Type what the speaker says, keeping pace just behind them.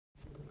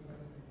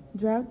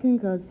Drought can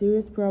cause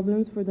serious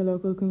problems for the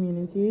local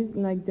communities,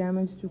 like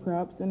damage to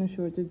crops and a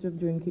shortage of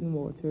drinking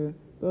water,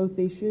 both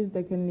issues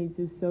that can lead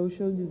to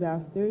social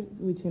disasters,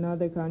 which in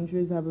other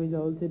countries have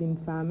resulted in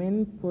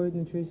famine, poor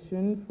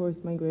nutrition,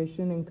 forced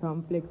migration, and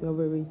conflict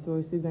over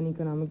resources and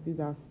economic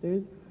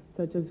disasters,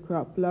 such as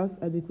crop loss,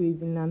 a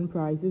decrease in land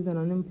prices, and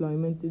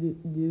unemployment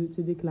due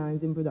to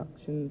declines in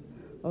productions,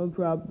 all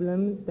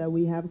problems that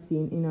we have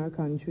seen in our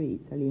country,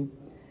 Italy.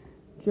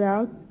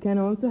 Drought can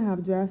also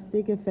have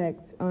drastic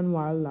effects on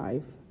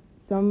wildlife.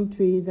 Some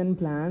trees and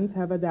plants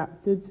have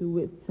adapted to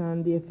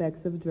withstand the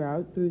effects of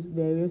drought through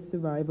various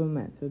survival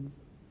methods.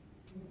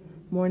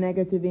 More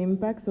negative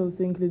impacts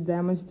also include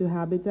damage to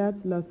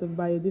habitats, loss of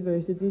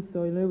biodiversity,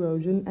 soil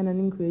erosion, and an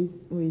increased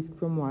risk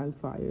from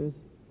wildfires.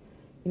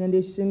 In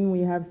addition,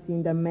 we have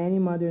seen that many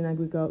modern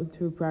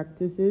agricultural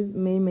practices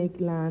may make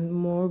land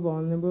more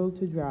vulnerable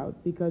to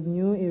drought because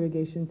new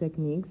irrigation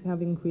techniques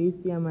have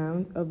increased the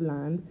amount of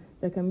land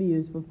that can be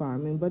used for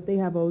farming, but they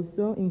have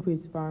also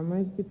increased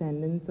farmers'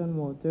 dependence on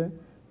water,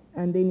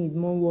 and they need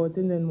more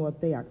water than what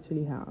they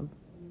actually have.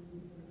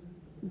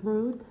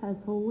 Drought has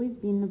always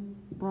been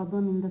a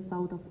problem in the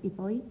south of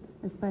Italy,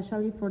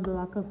 especially for the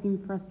lack of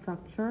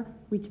infrastructure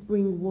which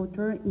bring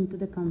water into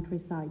the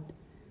countryside.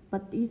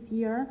 But this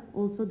year,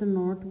 also the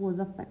north was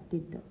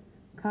affected.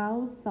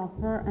 Cows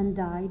suffer and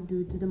die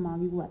due to the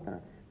muggy weather.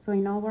 So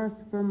in our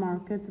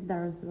supermarket,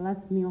 there is less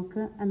milk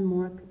and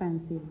more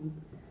expensive.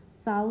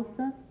 South,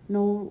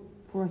 known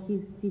for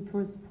his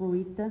citrus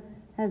fruit,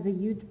 has a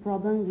huge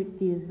problem with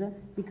this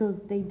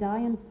because they die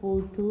and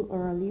fall too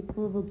early,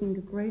 provoking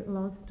a great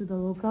loss to the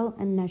local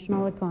and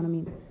national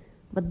economy.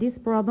 But this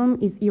problem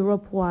is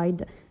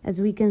Europe-wide,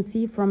 as we can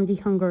see from the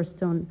hunger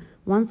stone,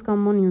 once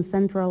common in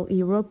Central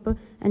Europe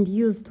and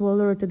used to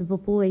alert the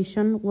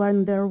population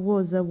when there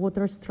was a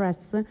water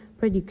stress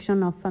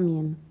prediction of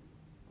famine.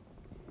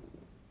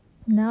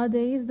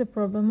 Nowadays, the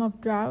problem of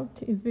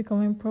drought is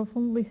becoming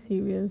profoundly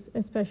serious,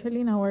 especially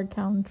in our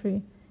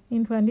country.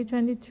 In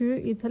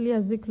 2022, Italy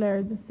has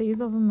declared a state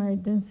of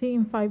emergency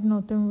in 5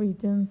 northern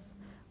regions.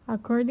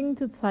 According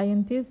to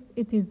scientists,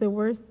 it is the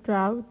worst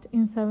drought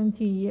in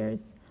 70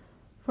 years.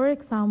 For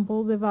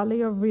example, the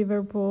valley of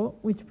River Po,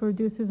 which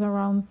produces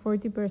around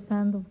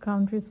 40% of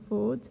country's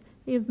food,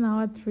 is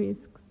now at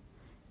risk.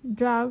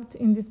 Drought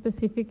in this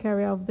specific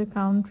area of the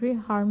country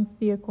harms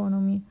the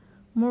economy.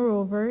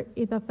 Moreover,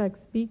 it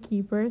affects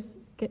beekeepers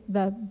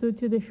that, due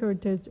to the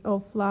shortage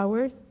of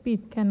flowers,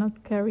 bees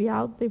cannot carry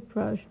out their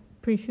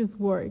precious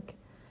work.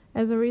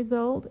 As a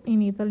result,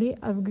 in Italy,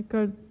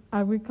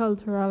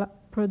 agricultural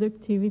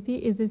productivity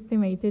is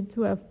estimated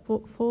to have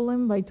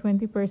fallen by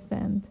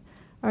 20%.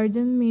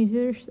 Urgent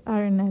measures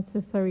are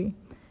necessary.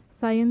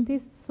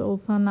 Scientists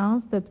also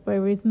announced that by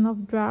reason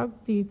of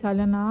drought, the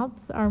Italian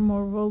Alps are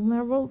more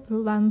vulnerable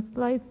to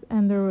landslides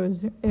and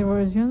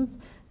erosions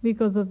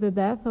because of the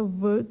death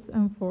of woods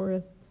and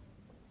forests.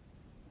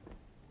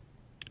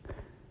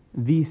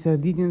 The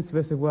Sardinian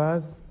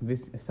reservoirs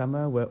this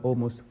summer were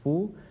almost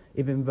full,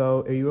 even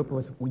though Europe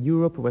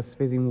was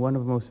facing one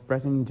of the most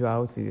threatening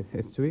droughts in its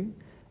history.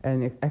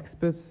 And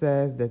experts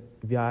say that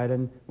the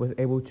island was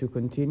able to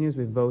continue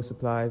with those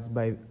supplies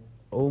by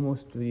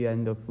almost to the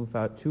end of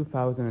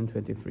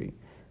 2023.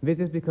 This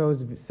is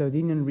because the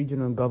Sardinian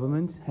regional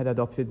government had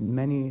adopted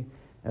many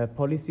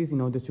policies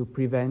in order to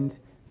prevent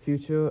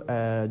future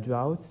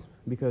droughts,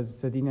 because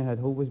Sardinia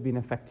had always been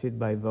affected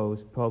by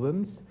those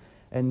problems,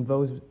 and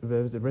those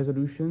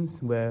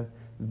resolutions were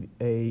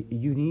a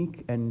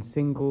unique and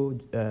single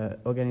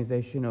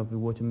organization of the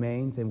water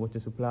mains and water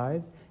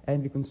supplies,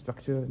 and the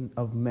construction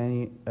of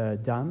many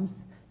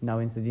dams. Now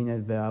in Sardinia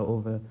there are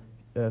over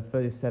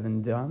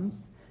 37 dams,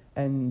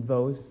 and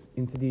those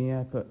in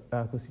Sardinia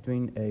are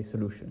constituting a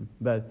solution.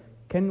 But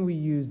can we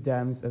use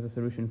dams as a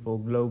solution for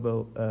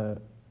global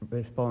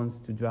response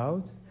to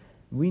droughts?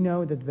 We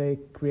know that they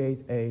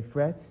create a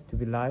threat to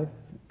the life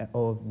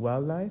of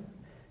wildlife,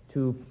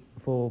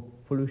 for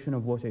pollution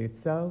of water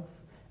itself,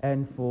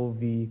 and for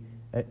the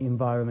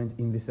environment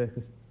in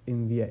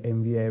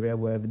the area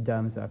where the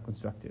dams are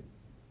constructed.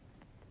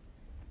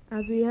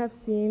 As we have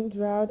seen,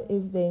 drought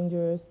is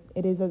dangerous.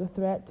 It is a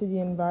threat to the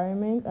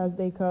environment as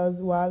they cause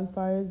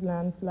wildfires,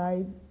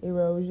 landslides,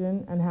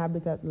 erosion, and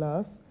habitat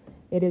loss.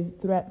 It is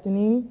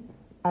threatening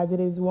as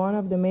it is one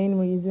of the main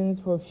reasons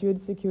for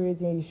food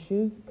security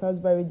issues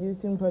caused by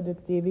reducing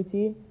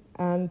productivity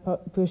and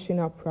pushing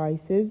up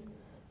prices.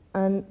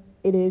 And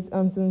it is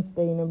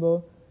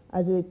unsustainable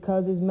as it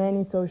causes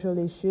many social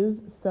issues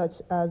such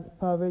as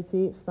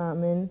poverty,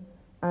 famine,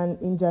 and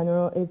in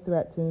general it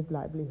threatens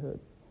livelihood.